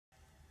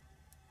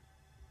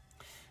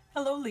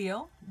Hello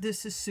Leo,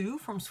 this is Sue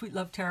from Sweet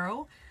Love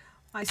Tarot.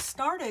 I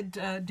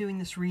started doing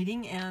this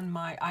reading and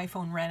my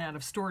iPhone ran out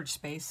of storage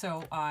space,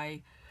 so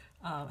I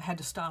had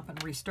to stop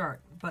and restart.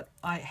 But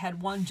I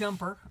had one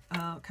jumper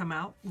come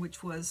out,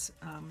 which was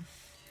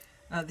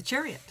the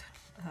Chariot.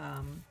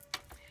 And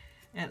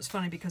it's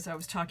funny because I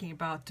was talking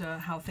about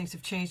how things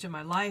have changed in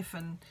my life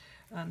and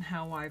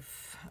how I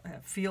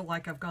feel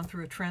like I've gone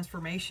through a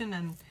transformation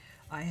and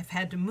I have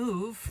had to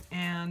move,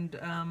 and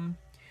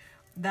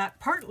that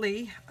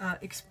partly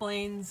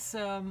explains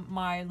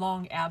my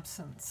long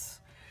absence.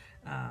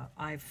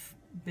 I've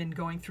been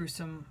going through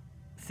some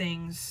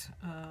things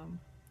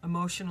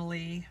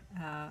emotionally,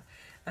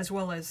 as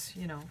well as,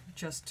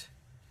 just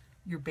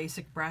your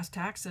basic brass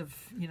tacks of,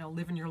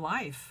 living your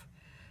life.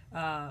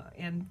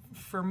 And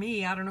for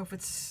me, I don't know if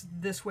it's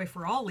this way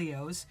for all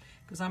Leos,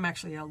 because I'm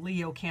actually a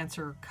Leo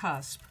Cancer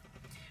cusp.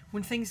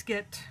 When things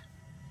get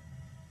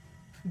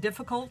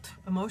difficult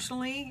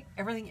emotionally,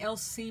 everything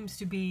else seems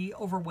to be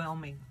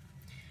overwhelming,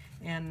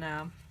 and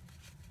I'm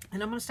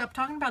going to stop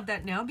talking about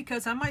that now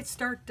because I might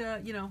start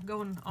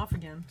going off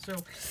again. So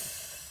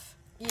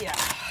yeah,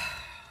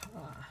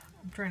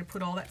 I'm trying to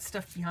put all that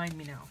stuff behind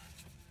me now.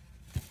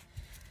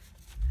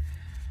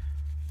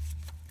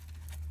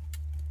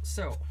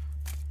 So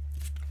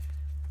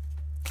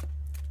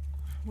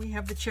we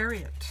have the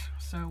Chariot,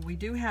 so we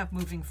do have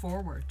moving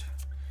forward,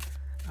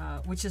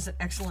 which is an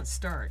excellent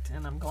start,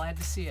 and I'm glad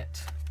to see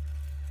it.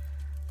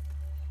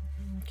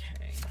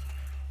 Okay.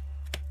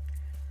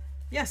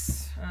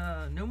 Yes,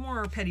 no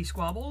more petty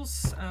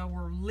squabbles.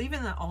 We're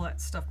leaving all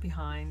that stuff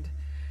behind.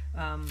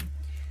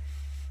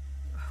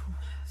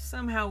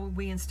 Somehow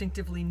we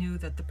instinctively knew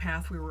that the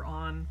path we were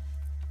on,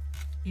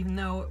 even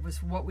though it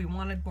was what we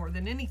wanted more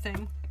than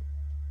anything,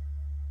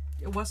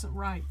 it wasn't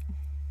right.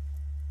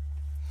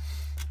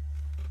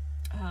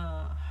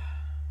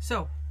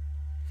 So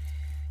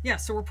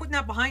we're putting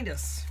that behind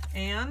us,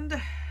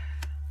 and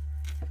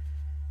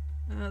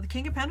the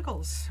King of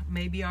Pentacles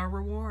may be our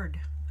reward.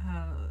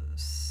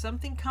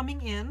 Something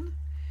coming in,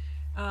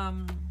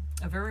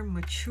 a very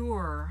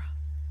mature,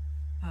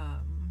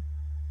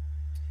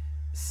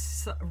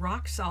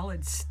 rock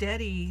solid,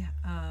 steady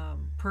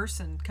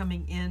person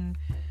coming in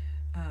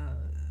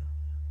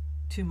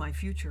to my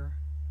future,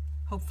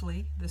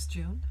 hopefully this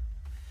June.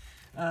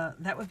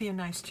 That would be a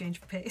nice change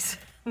of pace.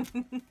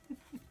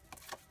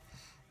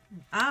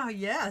 Ah,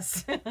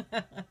 yes.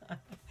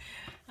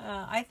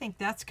 I think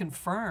that's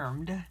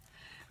confirmed.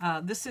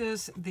 This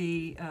is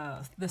the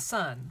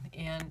Sun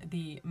in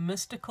the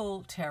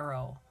Mystical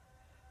Tarot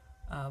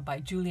by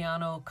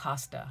Juliano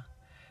Costa.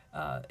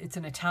 It's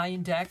an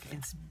Italian deck.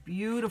 It's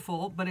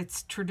beautiful, but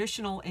it's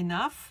traditional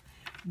enough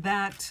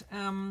that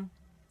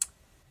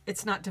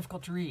it's not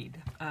difficult to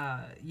read.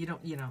 You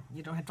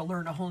don't have to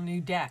learn a whole new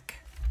deck,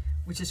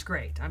 which is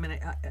great. I mean,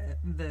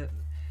 the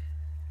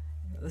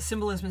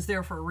symbolism is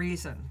there for a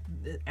reason,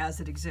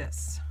 as it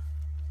exists.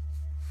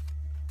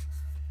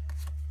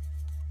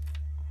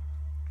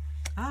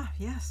 Ah,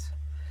 yes.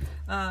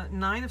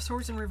 Nine of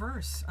Swords in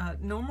reverse.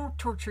 No more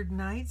tortured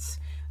nights.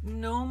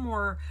 No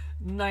more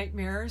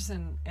nightmares,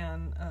 and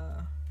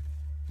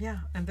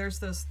there's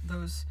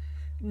those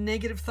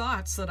negative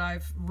thoughts that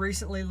I've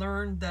recently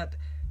learned that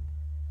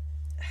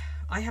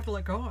I have to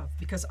let go of,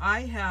 because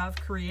I have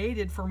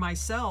created for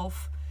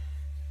myself,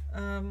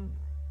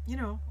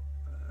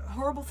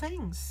 horrible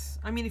things.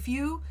 I mean, if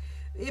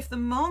the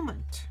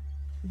moment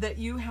that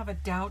you have a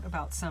doubt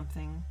about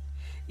something,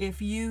 if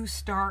you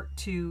start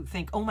to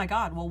think, oh my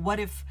God, well,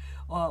 what if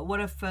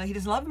he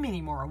doesn't love me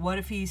anymore? What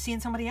if he's seeing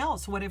somebody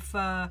else? What if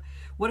I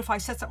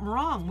said something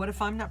wrong? What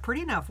if I'm not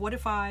pretty enough? What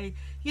if I,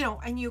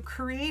 and you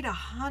create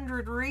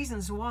 100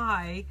 reasons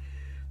why,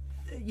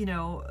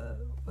 you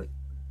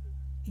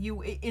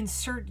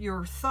insert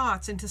your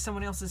thoughts into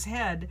someone else's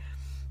head,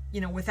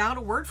 without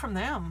a word from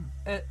them,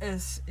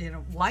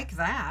 like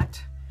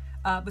that.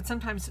 But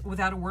sometimes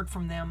without a word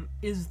from them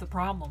is the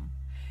problem.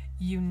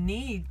 You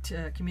need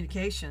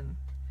communication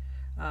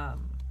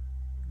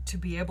to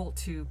be able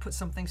to put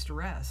some things to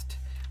rest.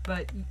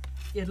 But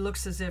it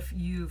looks as if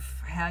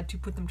you've had to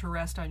put them to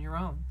rest on your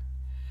own,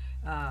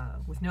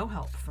 with no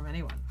help from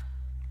anyone.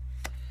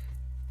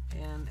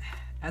 And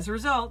as a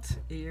result,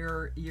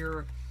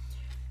 you're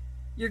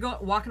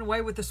walking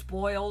away with the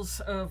spoils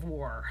of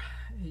war.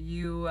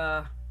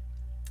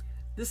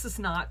 This is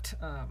not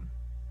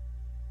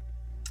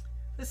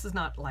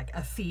like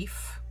a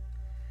thief.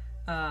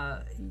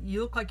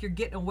 You look like you're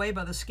getting away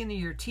by the skin of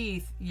your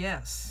teeth,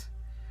 yes,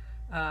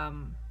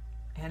 and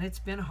it's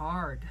been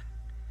hard,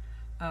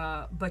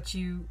 but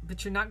you're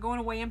not going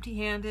away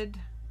empty-handed.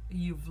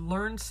 You've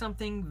learned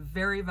something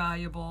very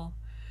valuable,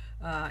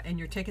 and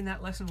you're taking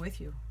that lesson with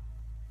you.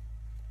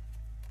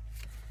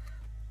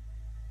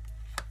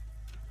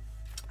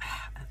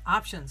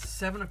 Options.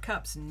 Seven of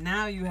Cups.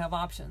 Now you have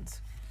options.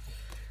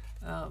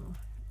 And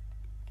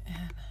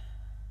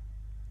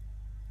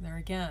there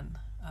again,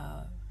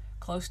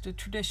 close to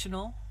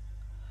traditional,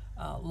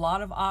 a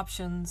lot of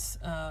options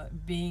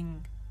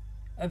being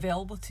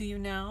available to you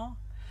now.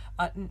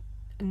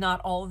 Not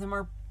all of them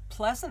are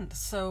pleasant,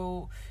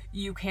 so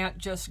you can't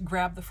just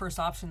grab the first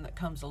option that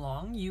comes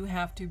along. You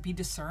have to be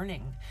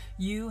discerning.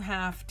 You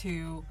have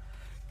to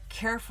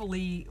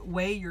carefully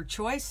weigh your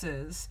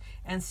choices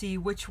and see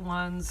which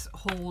ones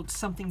hold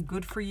something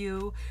good for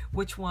you,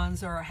 which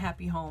ones are a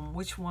happy home,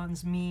 which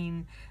ones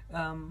mean,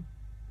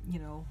 you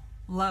know,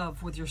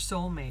 love with your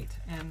soulmate.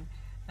 And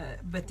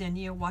but then,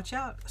 you know, watch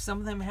out. Some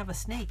of them have a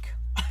snake.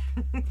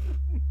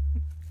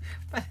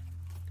 But,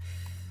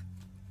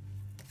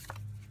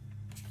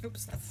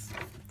 oops, that's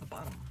the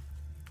bottom.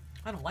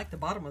 I don't like the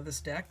bottom of this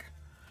deck.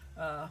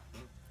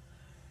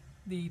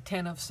 The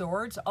Ten of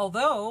Swords,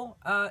 although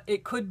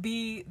it could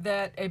be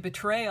that a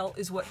betrayal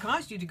is what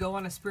caused you to go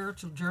on a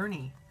spiritual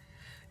journey.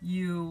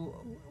 You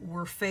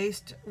were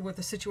faced with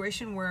a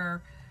situation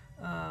where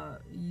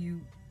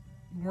you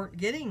weren't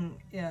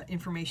getting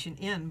information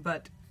in,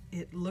 but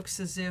it looks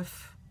as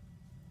if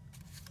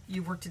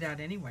you worked it out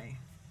anyway.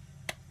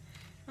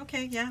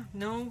 Okay, yeah,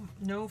 no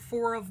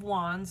Four of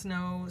Wands,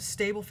 no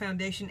stable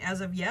foundation as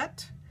of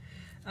yet.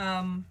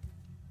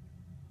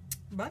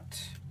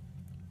 But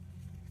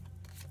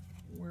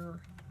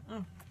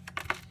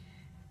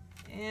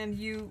and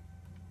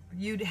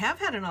you'd have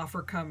had an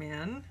offer come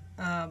in,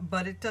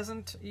 but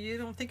you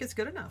don't think it's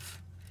good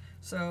enough.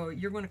 So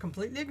you're going to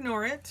completely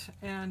ignore it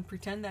and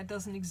pretend that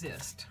doesn't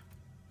exist.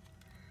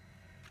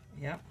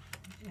 Yep.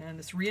 And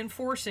it's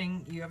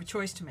reinforcing you have a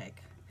choice to make.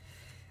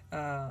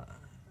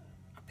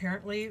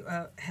 Apparently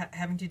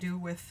having to do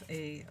with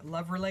a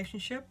love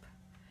relationship.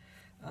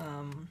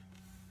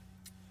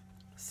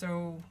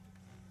 So,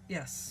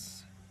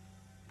 yes.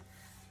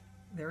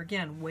 There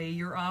again, weigh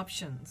your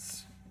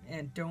options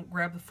and don't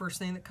grab the first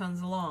thing that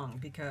comes along,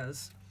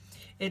 because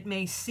it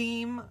may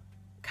seem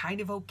kind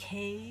of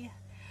okay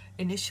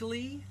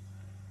initially,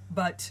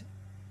 but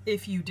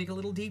if you dig a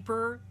little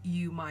deeper,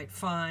 you might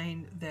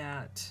find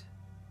that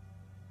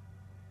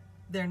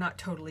they're not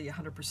totally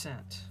 100%.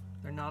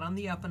 They're not on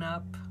the up and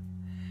up,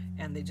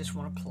 and they just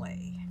want to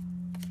play.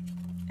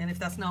 And if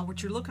that's not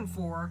what you're looking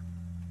for,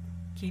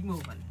 keep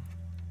moving.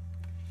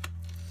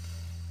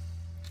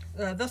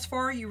 Thus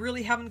far, you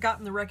really haven't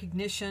gotten the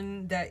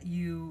recognition that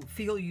you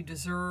feel you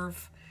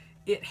deserve.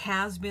 It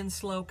has been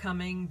slow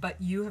coming, but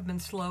you have been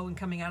slow in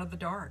coming out of the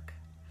dark.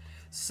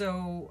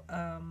 So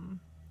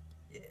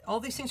all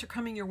these things are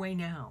coming your way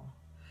now.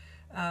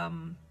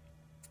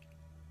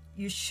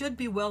 You should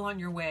be well on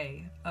your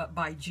way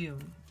by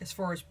June, as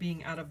far as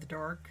being out of the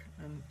dark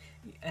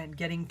and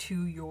getting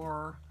to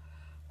your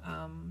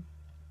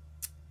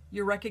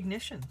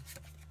recognition.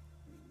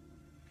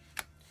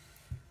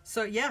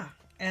 So yeah.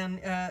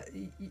 And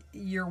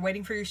you're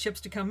waiting for your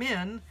ships to come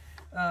in,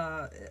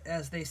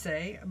 as they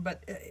say.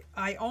 But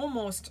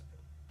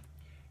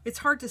it's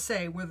hard to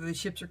say whether the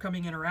ships are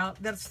coming in or out.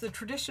 That's the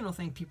traditional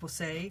thing people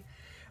say.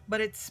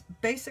 But it's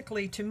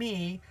basically, to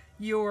me,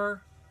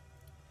 you've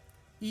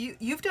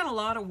done a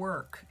lot of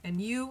work. And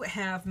you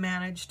have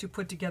managed to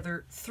put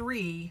together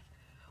 3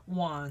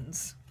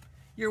 wands.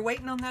 You're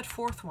waiting on that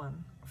 4th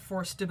one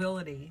for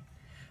stability.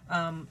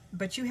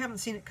 But you haven't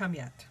seen it come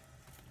yet.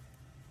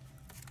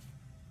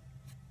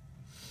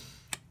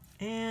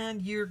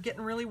 And you're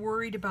getting really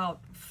worried about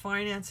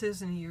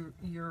finances, and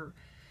you're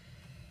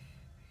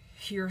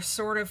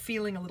sort of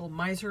feeling a little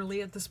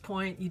miserly at this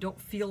point. You don't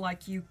feel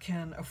like you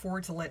can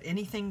afford to let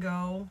anything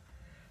go.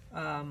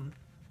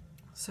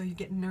 So you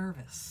get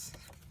nervous.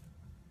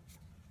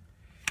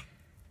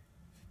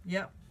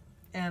 Yep.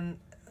 And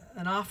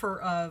a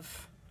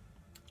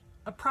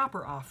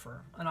proper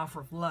offer, an offer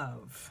of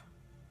love,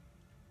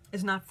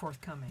 is not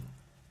forthcoming.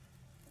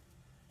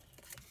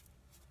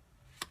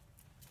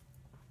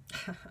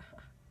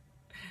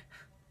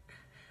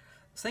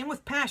 Same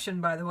with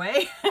passion, by the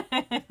way.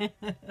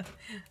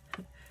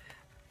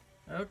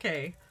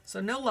 Okay, so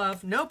no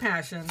love, no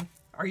passion.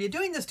 Are you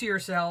doing this to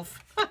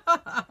yourself?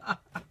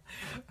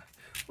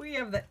 We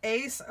have the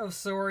Ace of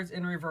Swords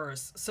in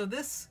reverse. So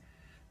this,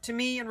 to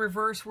me, in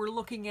reverse, we're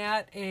looking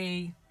at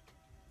an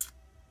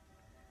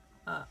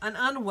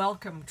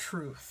unwelcome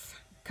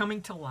truth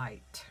coming to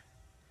light.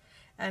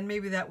 And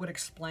maybe that would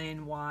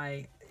explain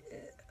why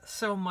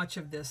so much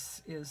of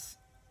this is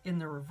in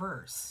the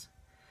reverse.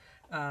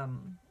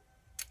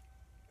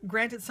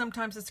 Granted,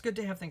 sometimes it's good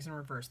to have things in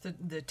reverse.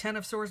 The Ten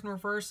of Swords in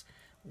reverse,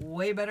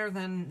 way better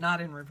than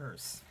not in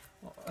reverse.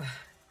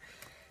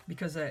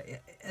 Because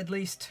at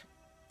least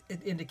it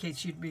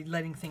indicates you'd be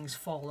letting things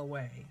fall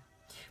away.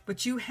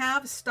 But you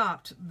have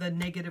stopped the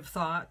negative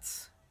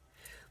thoughts.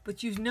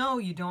 But you know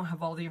you don't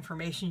have all the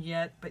information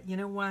yet. But you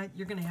know what?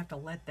 You're going to have to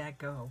let that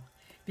go.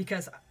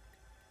 Because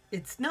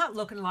it's not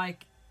looking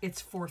like it's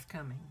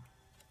forthcoming.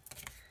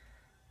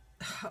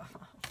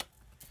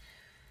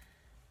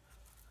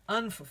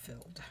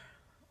 Unfulfilled.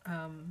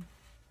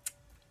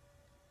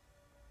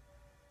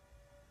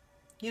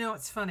 You know,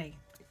 it's funny.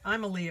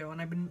 I'm a Leo,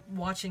 and I've been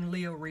watching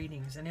Leo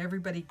readings, and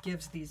everybody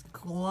gives these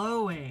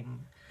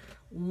glowing,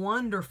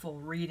 wonderful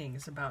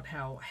readings about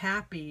how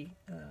happy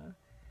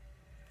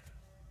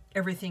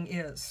everything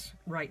is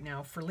right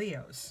now for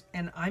Leos.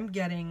 And I'm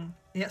getting,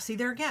 yeah, see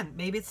there again,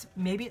 maybe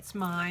it's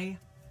my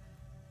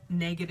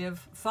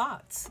negative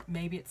thoughts.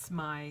 Maybe it's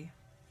my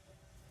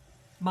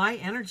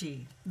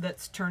energy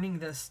that's turning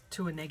this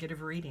to a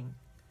negative reading.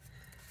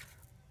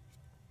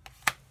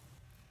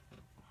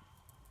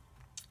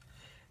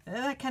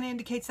 That kind of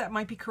indicates that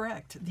might be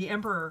correct. The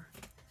Emperor,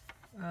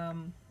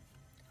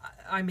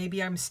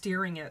 maybe I'm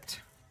steering it.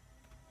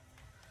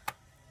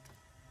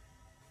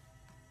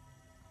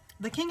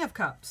 The King of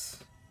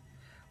Cups.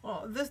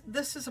 Well,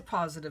 this is a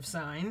positive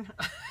sign.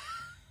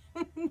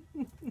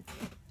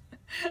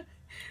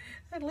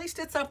 At least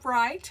it's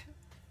upright,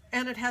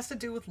 and it has to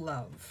do with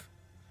love.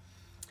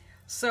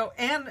 So,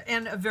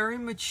 and a very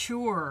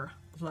mature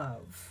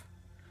love.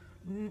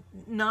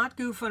 Not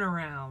goofing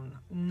around,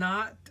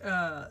 not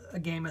a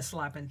game of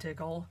slap and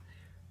tickle.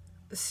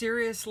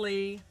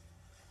 Seriously,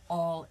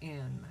 all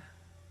in.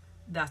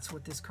 That's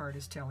what this card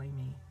is telling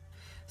me.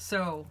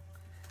 So,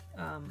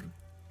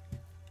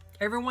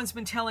 everyone's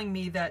been telling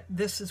me that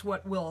this is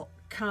what will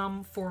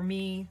come for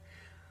me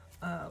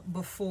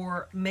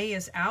before May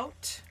is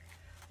out,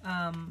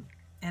 and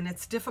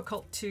it's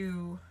difficult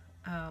to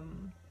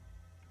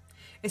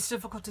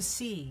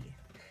see,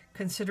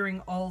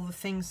 considering all the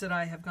things that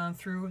I have gone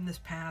through in this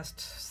past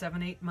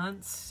 7-8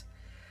 months.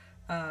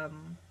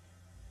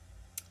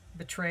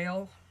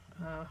 Betrayal,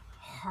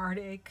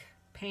 heartache,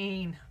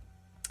 pain.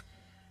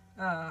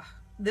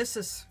 This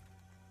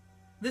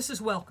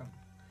is welcome,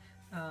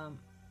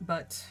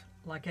 but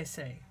like I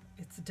say,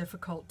 it's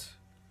difficult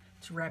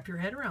to wrap your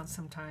head around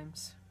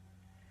sometimes.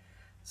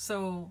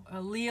 So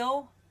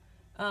Leo,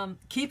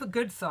 keep a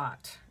good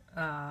thought,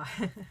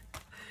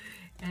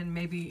 and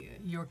maybe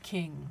your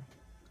king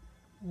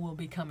will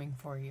be coming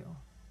for you.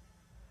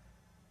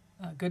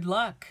 Good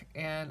luck,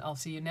 and I'll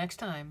see you next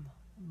time.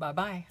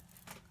 Bye-bye.